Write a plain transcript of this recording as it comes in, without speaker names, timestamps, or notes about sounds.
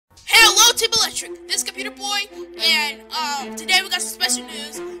Team Electric, this is Computerboy, and today we got some special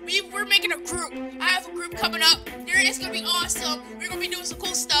news. We're making a group. I have a group coming up. It's gonna be awesome. We're gonna be doing some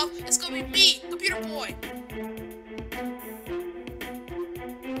cool stuff. It's gonna be me, Computerboy.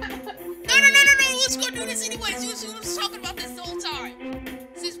 No. Let's go do this anyways. You was talking about this the whole time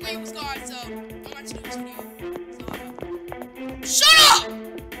since Wade was gone. So I'm about to do this video. So, shut up!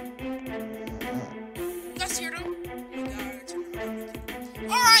 You guys hear them?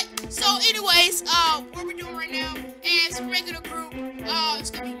 Alright, so anyways, what we're doing right now is we're making a group.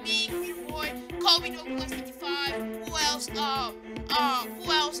 It's gonna be me, Computerboy, Kobe, No Plus 55. Who else?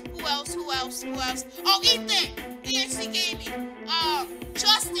 Who else? Oh, Ethan, EHC Gaming.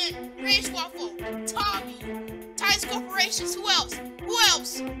 Justin, Rage Waffle, Tommy, Titus Corporations. Who else? Who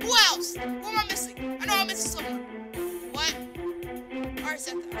am I missing? I know I'm missing someone. What? I already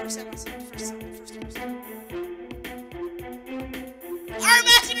said myself the first time. Our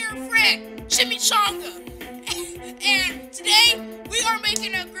imaginary friend, Chimichanga. And today, we are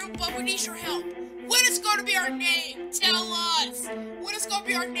making a group, but we need your help. What is going to be our name? Tell us. What is going to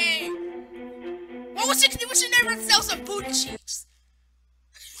be our name? We should name ourselves some booty cheeks.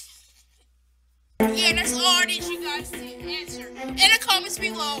 Yeah, that's all I need you guys to answer. In the comments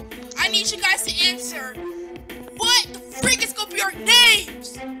below, I need you guys to answer. What the freak is going to be our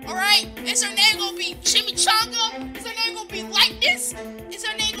names? Alright? Is our name going to be Chimichanga? Is our name going to be Lightness? Is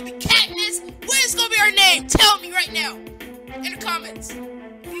our name going to be Katniss? What is going to be our name? Tell me right now. In the comments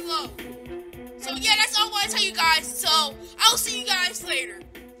below. So yeah, that's all I want to tell you guys. So, I'll see you guys later.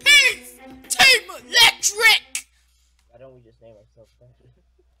 Peace! Team Electric! Why don't we just name ourselves that?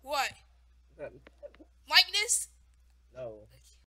 What? Likeness? No.